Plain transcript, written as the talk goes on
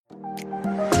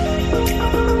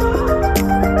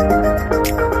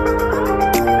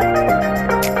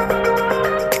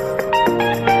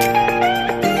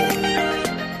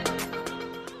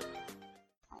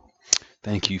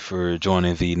Thank you for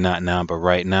joining the Not Now But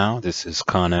Right Now. This is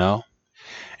Connell,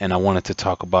 and I wanted to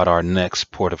talk about our next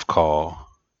port of call,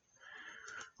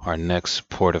 our next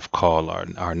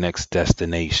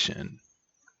destination.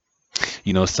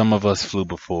 You know, some of us flew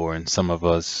before, and some of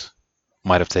us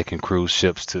might have taken cruise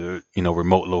ships to,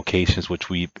 remote locations which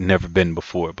we've never been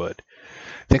before. But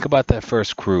think about that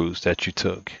first cruise that you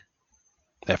took,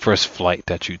 that first flight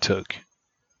that you took,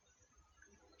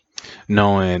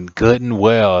 knowing good and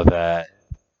well that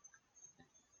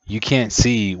you can't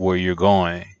see where you're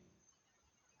going,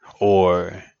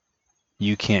 or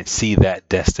you can't see that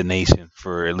destination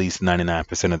for at least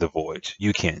 99% of the voyage.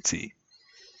 You can't see,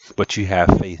 but you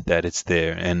have faith that it's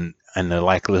there, and the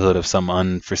likelihood of some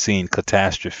unforeseen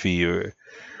catastrophe or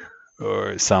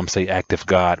some say act of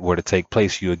God were to take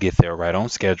place, you'll get there right on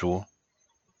schedule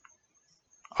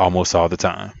almost all the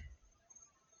time.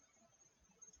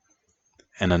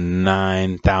 And a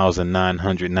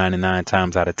 9,999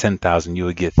 times out of 10,000, you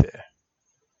will get there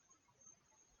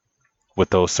with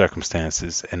those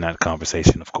circumstances and that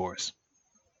conversation, of course.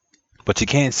 But you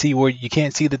can't see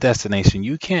the destination.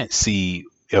 You can't see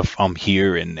if I'm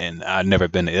here and I've never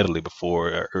been to Italy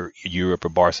before, or Europe or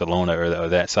Barcelona or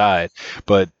that side.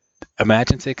 But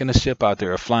imagine taking a ship out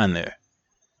there or flying there.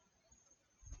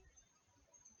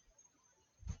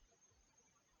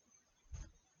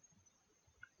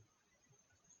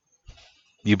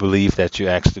 You believe that you're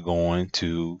actually going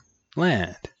to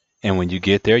land. And when you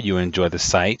get there, you enjoy the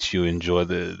sights, you enjoy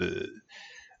the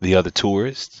other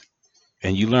tourists,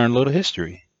 and you learn a little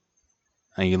history.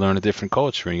 And you learn a different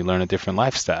culture, and you learn a different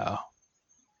lifestyle.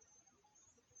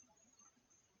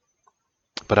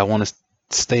 But I want to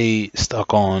stay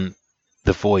stuck on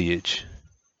the voyage.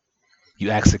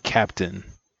 You ask a captain,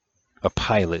 a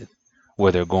pilot,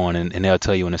 where they're going, and they'll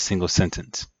tell you in a single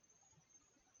sentence.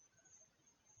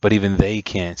 But even they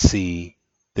can't see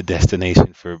the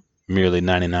destination for merely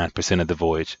 99% of the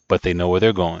voyage, but they know where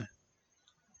they're going.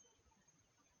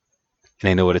 And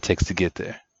they know what it takes to get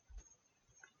there.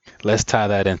 Let's tie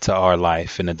that into our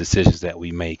life and the decisions that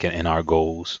we make and our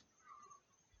goals.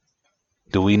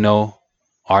 Do we know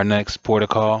our next port of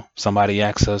call? Somebody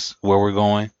asks us where we're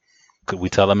going. Could we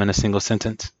tell them in a single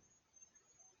sentence?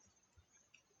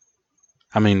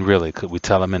 I mean, really, could we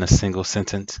tell them in a single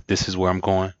sentence, this is where I'm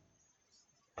going?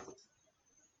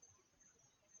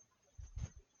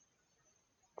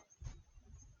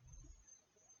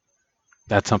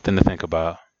 That's something to think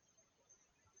about.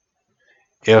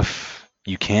 If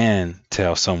you can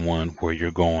tell someone where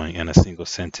you're going in a single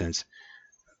sentence,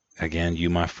 again, you,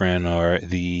 my friend, are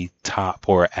the top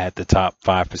or at the top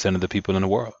 5% of the people in the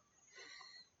world,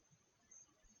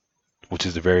 which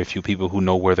is the very few people who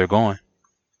know where they're going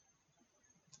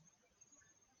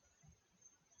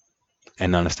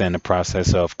and understand the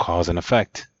process of cause and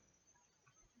effect.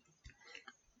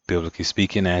 Biblically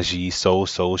speaking, as ye sow,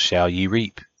 so shall ye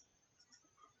reap.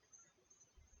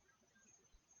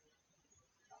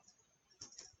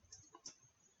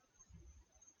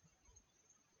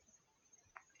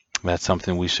 That's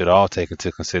something we should all take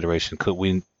into consideration. Could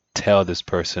we tell this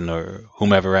person or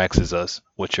whomever asks us,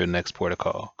 what's your next port of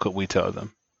call? Could we tell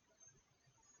them,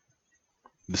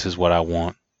 this is what I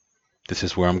want. This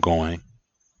is where I'm going.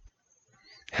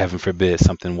 Heaven forbid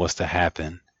something was to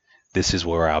happen. This is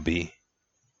where I'll be.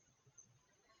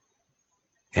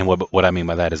 And what I mean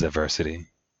by that is adversity,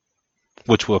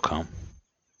 which will come.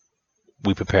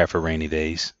 We prepare for rainy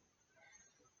days.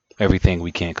 Everything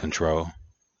we can't control.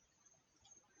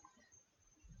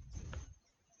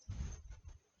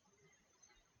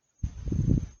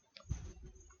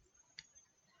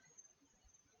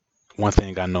 One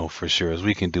thing I know for sure is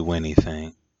we can do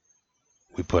anything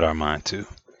we put our mind to.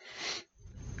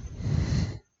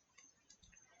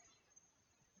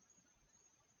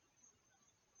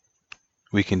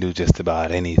 We can do just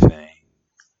about anything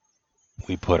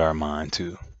we put our mind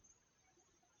to.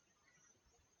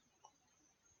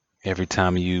 Every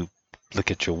time you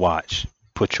look at your watch,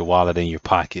 put your wallet in your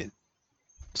pocket,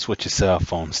 switch your cell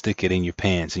phone, stick it in your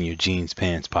pants, in your jeans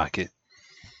pants pocket,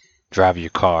 drive your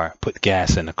car, put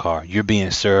gas in the car. You're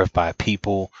being served by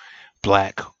people,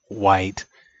 black, white,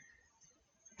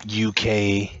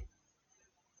 UK,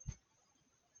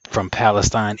 from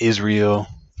Palestine, Israel.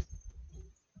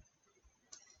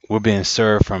 We're being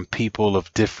served from people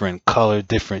of different color,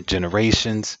 different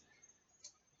generations,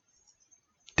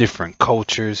 different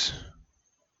cultures.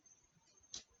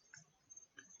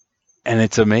 And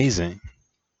it's amazing.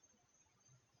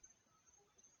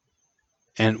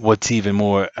 And what's even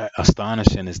more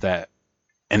astonishing is that,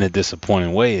 in a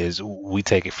disappointing way, is we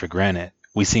take it for granted.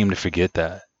 We seem to forget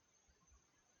that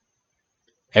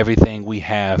everything we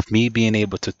have, me being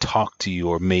able to talk to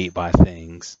you, are made by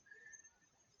things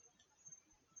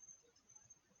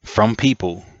from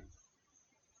people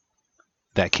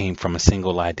that came from a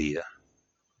single idea,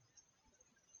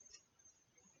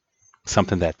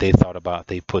 something that they thought about,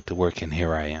 they put to work, and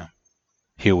here I am.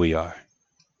 Here we are.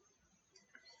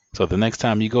 So the next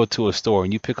time you go to a store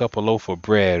and you pick up a loaf of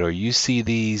bread, or you see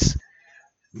these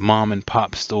mom and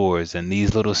pop stores and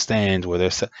these little stands where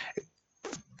they're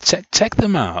check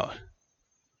them out.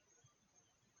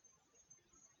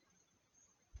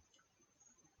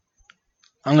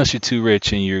 Unless you're too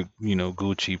rich and you're,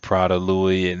 Gucci, Prada,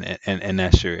 Louis, and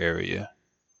that's your area.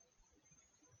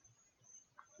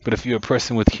 But if you're a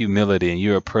person with humility and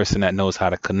you're a person that knows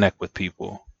how to connect with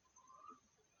people,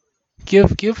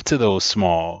 give to those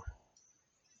small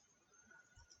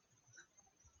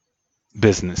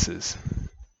businesses.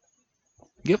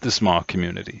 Give to small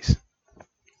communities.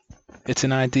 It's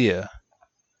an idea.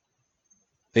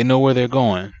 They know where they're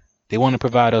going. They want to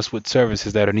provide us with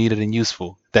services that are needed and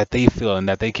useful, that they feel and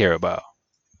that they care about.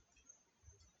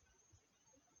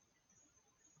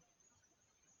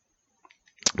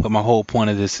 But my whole point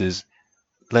of this is,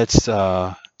 let's,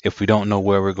 if we don't know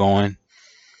where we're going,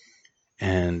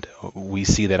 and we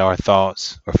see that our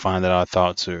thoughts, or find that our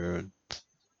thoughts are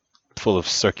full of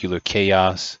circular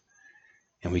chaos,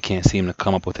 and we can't seem to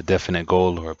come up with a definite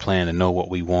goal or a plan to know what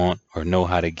we want or know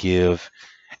how to give.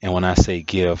 And when I say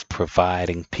give,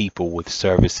 providing people with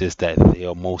services that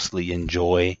they'll mostly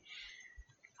enjoy,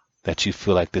 that you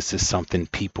feel like this is something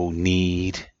people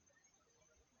need,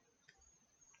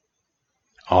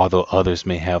 although others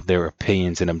may have their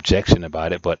opinions and objection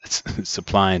about it, but it's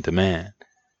supply and demand.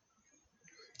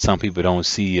 Some people don't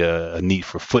see a need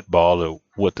for football, or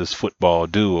what does football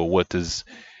do, or what does,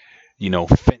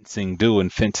 fencing do.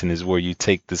 And fencing is where you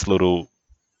take this little,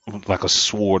 like a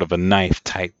sword of a knife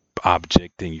type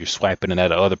object, and you're swiping it at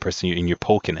the other person and you're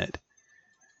poking it.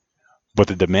 But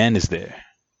the demand is there.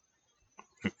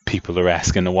 People are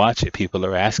asking to watch it. People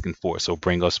are asking for it. So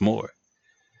bring us more.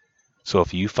 So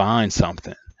if you find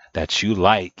something that you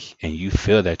like and you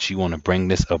feel that you want to bring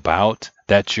this about,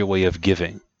 that's your way of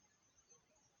giving.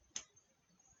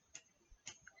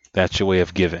 That's your way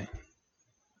of giving.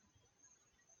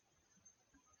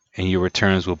 And your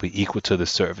returns will be equal to the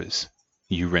service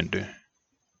you render.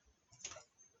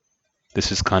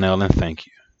 This is Connell, and thank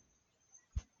you.